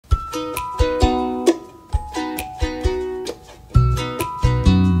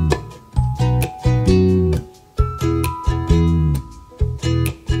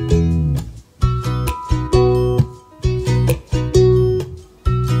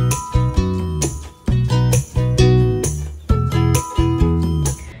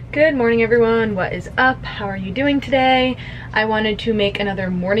Good morning everyone, what is up? How are you doing today? I wanted to make another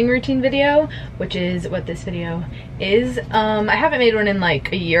morning routine video, which is what this video is. I haven't made one in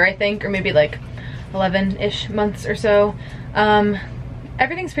like a year I think, or maybe like 11-ish months or so.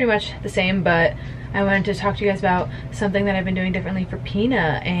 Everything's pretty much the same, but I wanted to talk to you guys about something that I've been doing differently for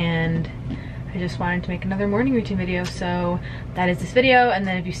Peanut, and I just wanted to make another morning routine video, so that is this video. And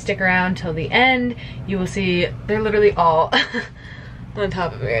then if you stick around till the end, you will see they're literally all on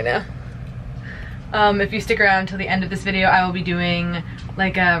top of me right now. If you stick around till the end of this video, I will be doing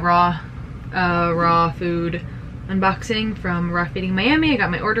like a raw food unboxing from Raw Feeding Miami. I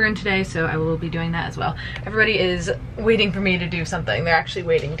got my order in today, so I will be doing that as well. Everybody is waiting for me to do something. They're actually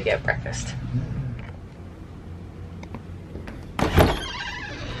waiting to get breakfast.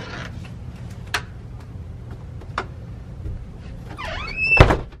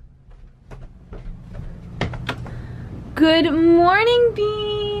 Good morning,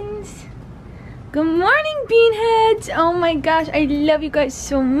 beans. Good morning, beanheads. Oh my gosh, I love you guys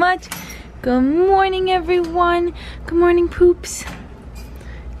so much. Good morning, everyone. Good morning, poops.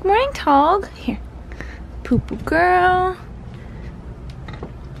 Good morning, Tog. Here, poo-poo girl.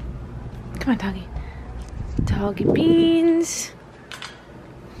 Come on, Toggy. Toggy beans.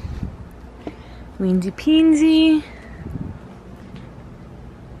 Weensy peensy.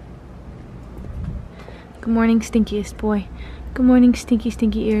 Good morning, stinkiest boy. Good morning, stinky,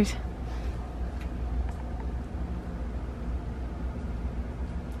 stinky ears.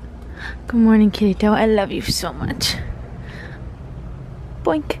 Good morning, kitty toe. I love you so much.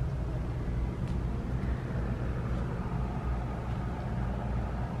 Boink.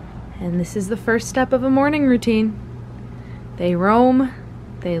 And this is the first step of a morning routine. They roam,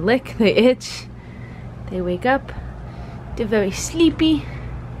 they lick, they itch, they wake up, they're very sleepy.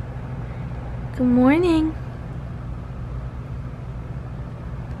 Good morning.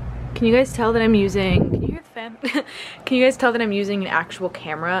 Can you guys tell that I'm using, can you hear the fan? Can you guys tell that I'm using an actual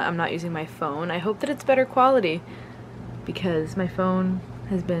camera? I'm not using my phone. I hope that it's better quality because my phone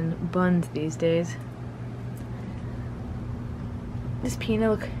has been bunned these days. Does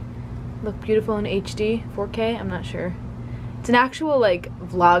Peanut look beautiful in HD, 4K? I'm not sure. It's an actual like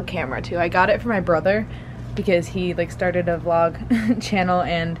vlog camera too. I got it for my brother because he like started a vlog channel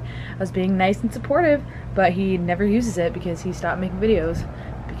and I was being nice and supportive, but he never uses it because he stopped making videos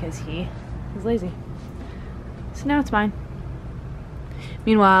because he is lazy. So now it's mine.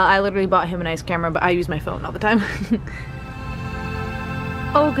 Meanwhile, I literally bought him a nice camera, but I use my phone all the time.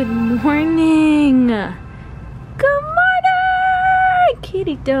 Oh, good morning. Good morning,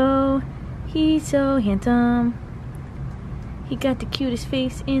 kitty doe. He's so handsome. He got the cutest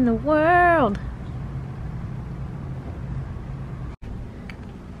face in the world.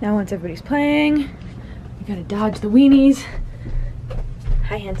 Now once everybody's playing, you gotta dodge the weenies.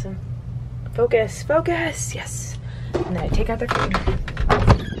 Hi, handsome. Focus, focus, yes. And then I take out their food.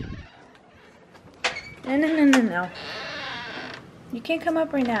 No. You can't come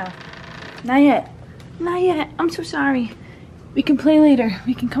up right now. Not yet. Not yet. I'm so sorry. We can play later.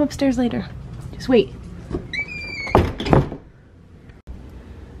 We can come upstairs later. Just wait.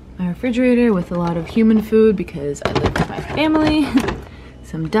 My refrigerator with a lot of human food because I live with my family.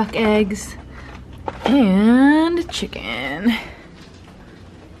 Some duck eggs and chicken.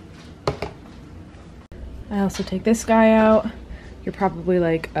 I also take this guy out. You're probably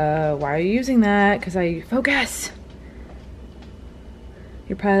like, why are you using that? Because I focus.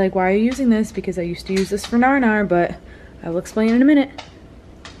 You're probably like, why are you using this? Because I used to use this for Narnar, but I will explain in a minute.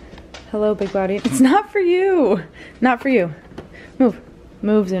 Hello, big body. It's not for you. Not for you. Move.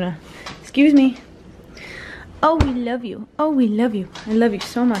 Move, Zuna. Excuse me. Oh, we love you. Oh, we love you. I love you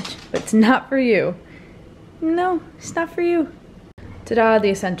so much, but it's not for you. No, it's not for you. Ta-da, the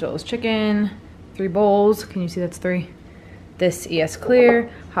essentials. Chicken, 3 bowls. Can you see that's 3? This ES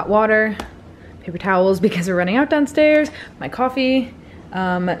Clear, hot water, paper towels because we're running out downstairs, my coffee.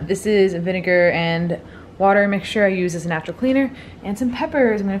 This is vinegar and water mixture I use as a natural cleaner, and some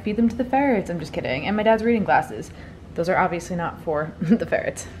peppers. I'm gonna feed them to the ferrets. I'm just kidding. And my dad's reading glasses. Those are obviously not for the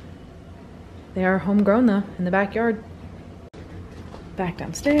ferrets. They are homegrown though, in the backyard. Back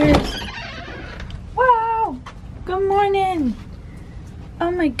downstairs. Wow! Good morning!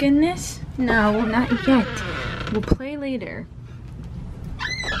 Oh my goodness. No, not yet. We'll play later.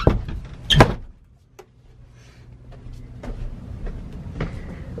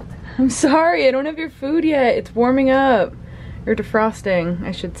 I'm sorry, I don't have your food yet. It's warming up. Or defrosting,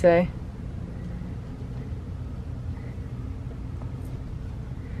 I should say.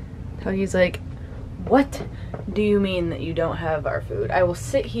 Tuggy's like, what do you mean that you don't have our food? I will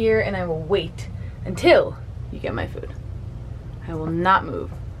sit here and I will wait until you get my food. I will not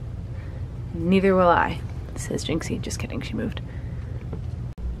move Neither will I, says Jinxie. Just kidding, she moved.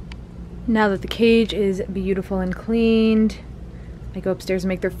 Now that the cage is beautiful and cleaned, I go upstairs and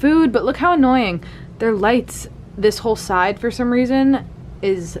make their food, but look how annoying. Their lights, this whole side for some reason,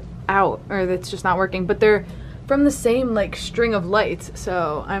 is out, or it's just not working, but they're from the same like string of lights,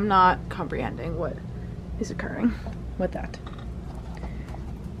 so I'm not comprehending what is occurring with that.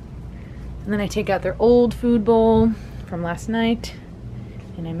 And then I take out their old food bowl from last night,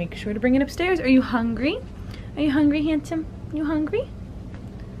 and I make sure to bring it upstairs. Are you hungry? Are you hungry, handsome? You hungry?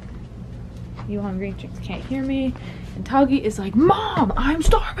 You hungry? Jinx can't hear me. And Toggy is like, Mom, I'm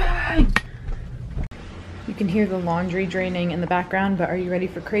starving! You can hear the laundry draining in the background, but are you ready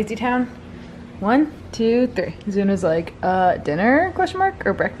for Crazy Town? 1, 2, 3. Zuna's like, dinner, question mark,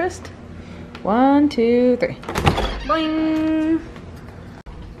 or breakfast? 1, 2, 3. Boing!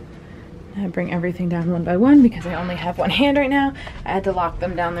 I bring everything down one by one because I only have one hand right now. I had to lock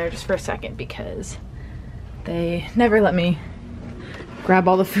them down there just for a second because they never let me grab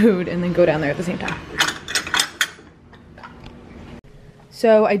all the food and then go down there at the same time.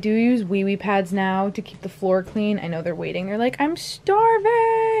 So I do use wee pads now to keep the floor clean. I know they're waiting. They're like, I'm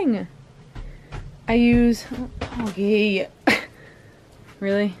starving. I use, okay.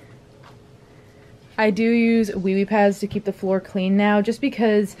 Really? I do use wee pads to keep the floor clean now, just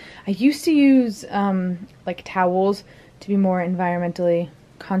because I used to use like towels to be more environmentally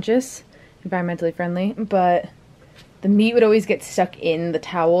conscious, environmentally friendly, but the meat would always get stuck in the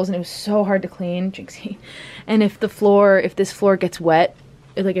towels and it was so hard to clean, Jinxie. And if this floor gets wet,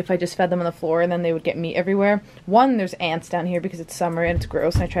 like if I just fed them on the floor and then they would get meat everywhere. One, there's ants down here because it's summer and it's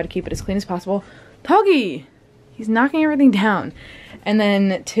gross and I try to keep it as clean as possible. Toggy! He's knocking everything down. And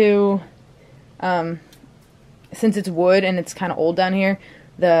then two, since it's wood and it's kind of old down here,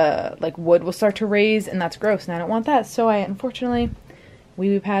 the like wood will start to raise and that's gross and I don't want that. So unfortunately,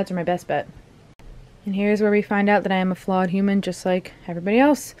 wee pads are my best bet. And here's where we find out that I am a flawed human just like everybody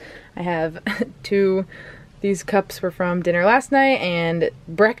else. I have these cups were from dinner last night and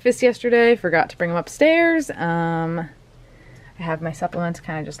breakfast yesterday. Forgot to bring them upstairs. I have my supplements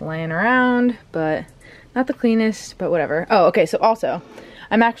kind of just laying around, but not the cleanest, but whatever. Oh, okay, so also,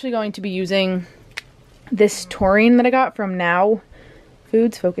 I'm actually going to be using this taurine that I got from Now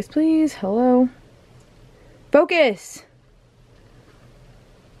Foods. Focus, please. Hello. Focus!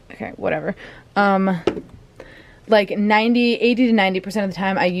 Okay, whatever. Like 80 to 90% of the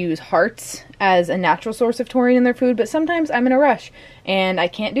time I use hearts as a natural source of taurine in their food, but sometimes I'm in a rush and I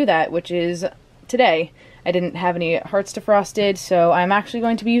can't do that, which is today. I didn't have any hearts defrosted, so I'm actually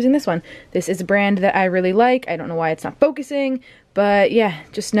going to be using this one. This is a brand that I really like. I don't know why it's not focusing, but yeah,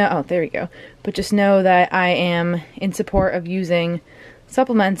 just know, oh, there we go. But just know that I am in support of using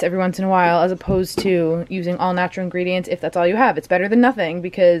supplements every once in a while as opposed to using all natural ingredients if that's all you have. It's better than nothing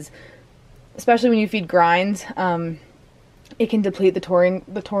because especially when you feed grinds, it can deplete the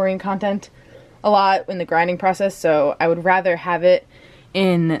taurine content a lot in the grinding process, so I would rather have it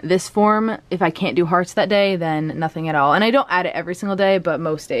in this form if I can't do hearts that day than nothing at all. And I don't add it every single day, but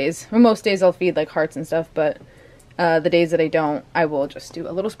most days. Well, most days I'll feed like hearts and stuff, but the days that I don't, I will just do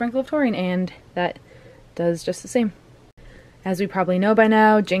a little sprinkle of taurine and that does just the same. As we probably know by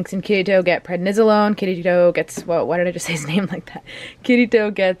now, Jinx and Kirito get prednisolone. Kirito gets, well, why did I just say his name like that?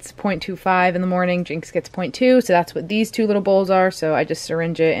 Kirito gets 0.25 in the morning, Jinx gets 0.2, so that's what these two little bowls are, so I just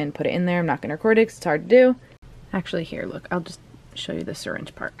syringe it and put it in there. I'm not going to record it because it's hard to do. Actually, here, look, I'll just show you the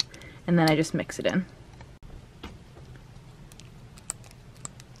syringe part. And then I just mix it in.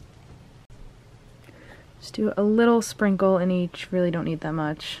 Just do a little sprinkle in each, really don't need that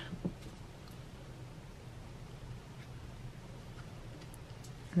much.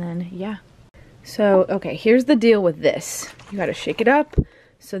 And then, yeah. So, okay, here's the deal with this. You gotta shake it up.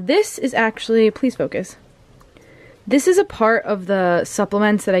 So this is actually, please focus. This is a part of the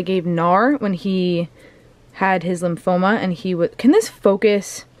supplements that I gave Nar when he had his lymphoma and he would, can this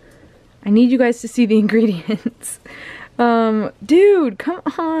focus? I need you guys to see the ingredients. Dude, come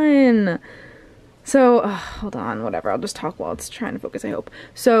on. So, hold on, whatever, I'll just talk while it's trying to focus, I hope.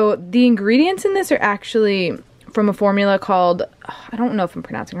 So, the ingredients in this are actually from a formula called, I don't know if I'm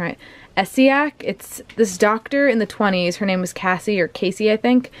pronouncing right, essiac. It's this doctor in the 20s, her name was Cassie, or Casey, I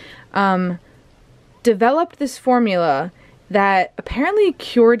think, developed this formula that apparently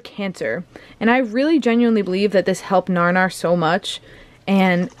cured cancer. And I really genuinely believe that this helped Narnar so much.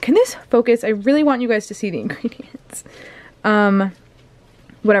 And can this focus? I really want you guys to see the ingredients.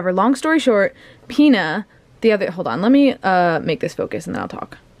 Whatever, long story short, Pina, the other, hold on, let me make this focus and then I'll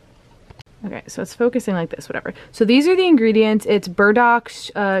talk. Okay, so it's focusing like this, whatever. So these are the ingredients. It's burdock,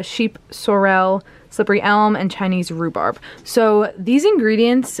 sheep sorrel, slippery elm, and Chinese rhubarb. So these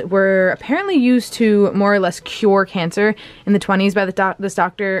ingredients were apparently used to more or less cure cancer in the 20s by this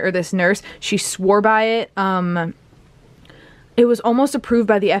doctor or this nurse. She swore by it. It was almost approved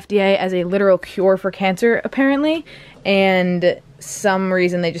by the FDA as a literal cure for cancer, apparently, and some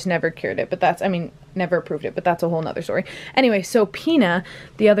reason they just never cured it, but that's, I mean, never approved it, but that's a whole nother story. Anyway, so Pina,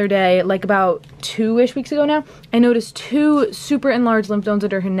 the other day, like about 2-ish weeks ago now, I noticed 2 super enlarged lymph nodes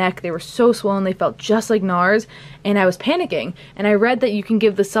under her neck. They were so swollen, they felt just like NARS, and I was panicking. And I read that you can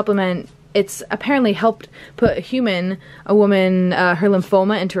give the supplement. It's apparently helped put a woman, her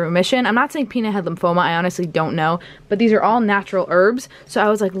lymphoma into remission. I'm not saying Pina had lymphoma, I honestly don't know, but these are all natural herbs. So I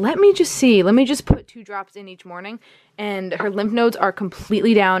was like, let me just put 2 drops in each morning, and her lymph nodes are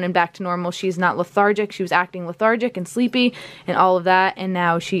completely down and back to normal. She's not lethargic. She was acting lethargic and sleepy and all of that, and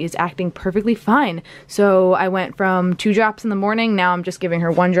now she is acting perfectly fine. So I went from 2 drops in the morning, now I'm just giving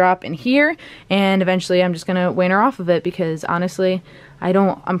her 1 drop in here, and eventually I'm just gonna wane her off of it, because honestly,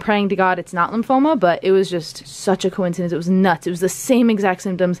 I'm praying to God it's not lymphoma, but it was just such a coincidence. It was nuts. It was the same exact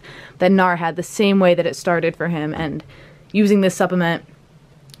symptoms that Nar had, the same way that it started for him, and using this supplement,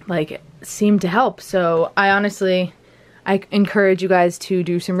 like, seemed to help. So I encourage you guys to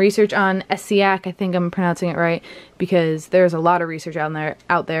do some research on essiac. I think I'm pronouncing it right, because there's a lot of research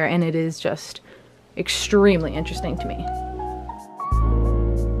out there, and it is just extremely interesting to me.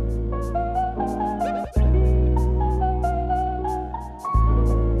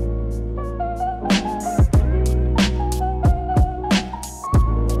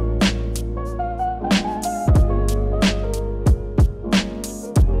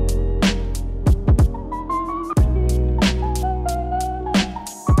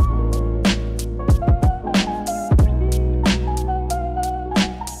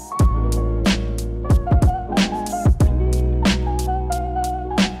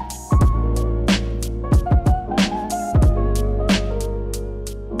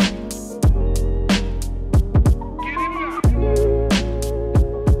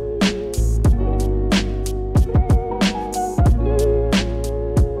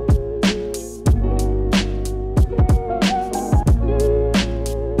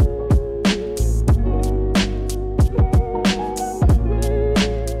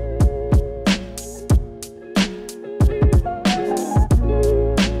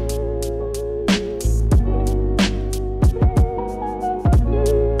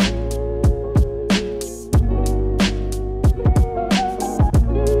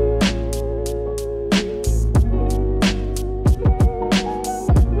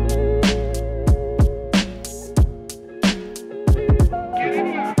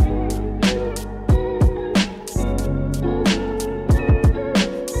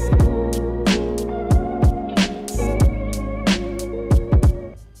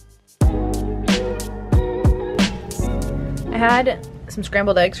 Had some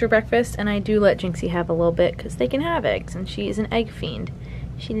scrambled eggs for breakfast, and I do let Jinxie have a little bit because they can have eggs, and she is an egg fiend.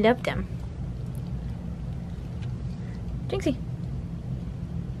 She loved them. Jinxie.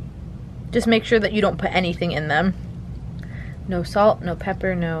 Just make sure that you don't put anything in them. No salt, no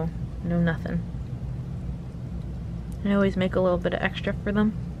pepper, no nothing. I always make a little bit of extra for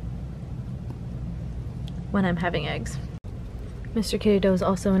them when I'm having eggs. Mr. Kitty Doe is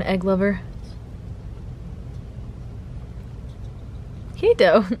also an egg lover. Kitty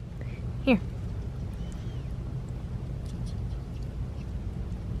Doe, here.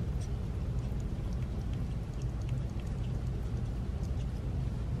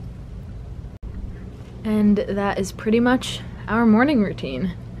 And that is pretty much our morning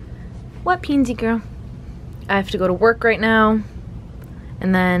routine. What, Peensy girl? I have to go to work right now,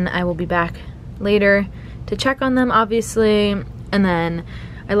 and then I will be back later to check on them, obviously, and then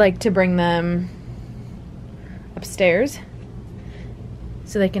I like to bring them upstairs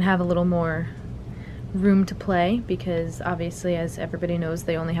so they can have a little more room to play, because obviously, as everybody knows,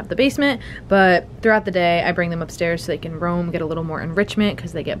 they only have the basement, but throughout the day I bring them upstairs so they can roam, get a little more enrichment,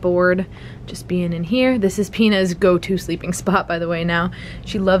 because they get bored just being in here. This is Pina's go-to sleeping spot, by the way. Now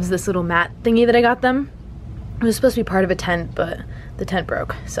she loves this little mat thingy that I got them. It was supposed to be part of a tent, but the tent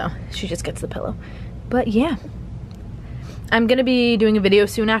broke, so she just gets the pillow. But yeah, I'm gonna be doing a video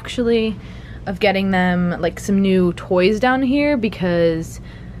soon, actually, of getting them like some new toys down here, because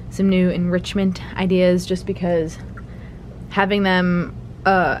some new enrichment ideas, just because having them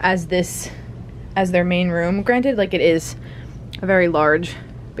as their main room, granted, like, it is a very large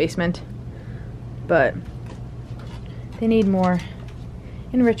basement, but they need more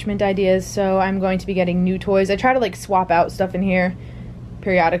enrichment ideas, so I'm going to be getting new toys. I try to like swap out stuff in here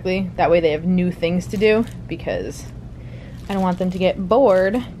periodically, that way they have new things to do, because I don't want them to get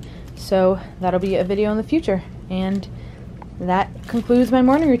bored. So that'll be a video in the future. And that concludes my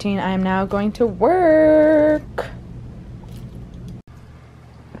morning routine. I am now going to work.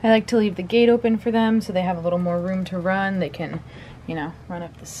 I like to leave the gate open for them so they have a little more room to run. They can, you know, run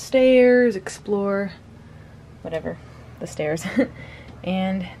up the stairs, explore, whatever, the stairs.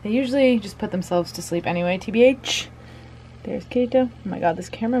 And they usually just put themselves to sleep anyway, TBH. There's Kitty. Oh my god, this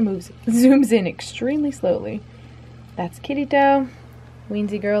camera zooms in extremely slowly. That's Kitty.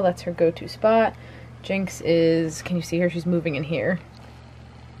 Weensy girl, that's her go-to spot. Jinx is, can you see her? She's moving in here.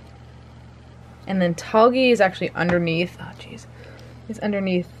 And then Toggy is actually underneath. Oh jeez. He's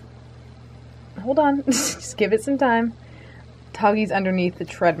underneath. Hold on. Just give it some time. Toggy's underneath the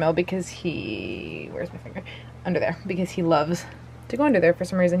treadmill because he, where's my finger? Under there. Because he loves to go under there for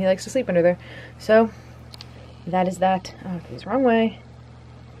some reason. He likes to sleep under there. So that is that. Oh, he's wrong way.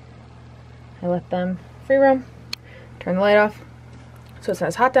 I let them free roam. Turn the light off so it's not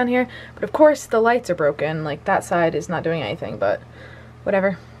as hot down here. But of course the lights are broken. Like that side is not doing anything, but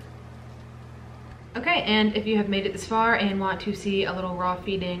whatever. Okay, and if you have made it this far and want to see a little raw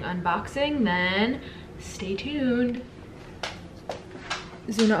feeding unboxing, then stay tuned.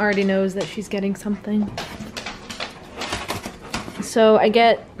 Zuna already knows that she's getting something. So I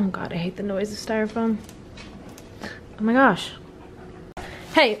get, oh god, I hate the noise of styrofoam. Oh my gosh.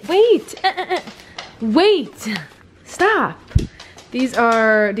 Hey, wait! Wait! Stop! These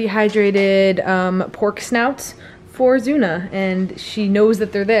are dehydrated pork snouts for Zuna, and she knows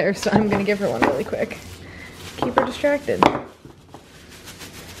that they're there, so I'm gonna give her one really quick. Keep her distracted.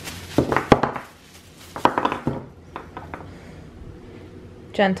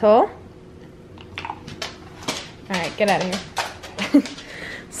 Gentle. Alright, get out of here.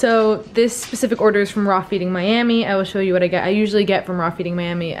 So this specific order is from Raw Feeding Miami. I will show you what I get. I usually get from Raw Feeding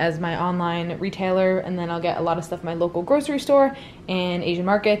Miami as my online retailer, and then I'll get a lot of stuff from my local grocery store and Asian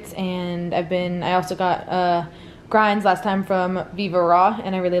markets, and I also got grinds last time from Viva Raw,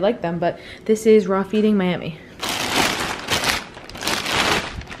 and I really like them, but this is Raw Feeding Miami.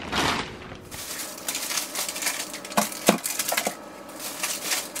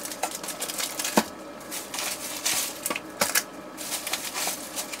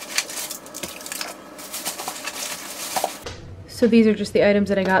 So these are just the items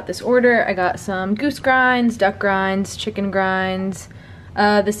that I got this order. I got some goose grinds, duck grinds, chicken grinds.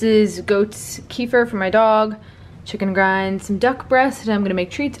 This is goat's kefir for my dog, chicken grind, some duck breast that I'm gonna make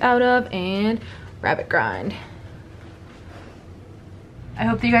treats out of, and rabbit grind. I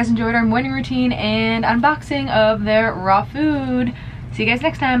hope that you guys enjoyed our morning routine and unboxing of their raw food. See you guys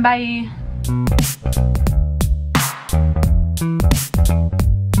next time, bye.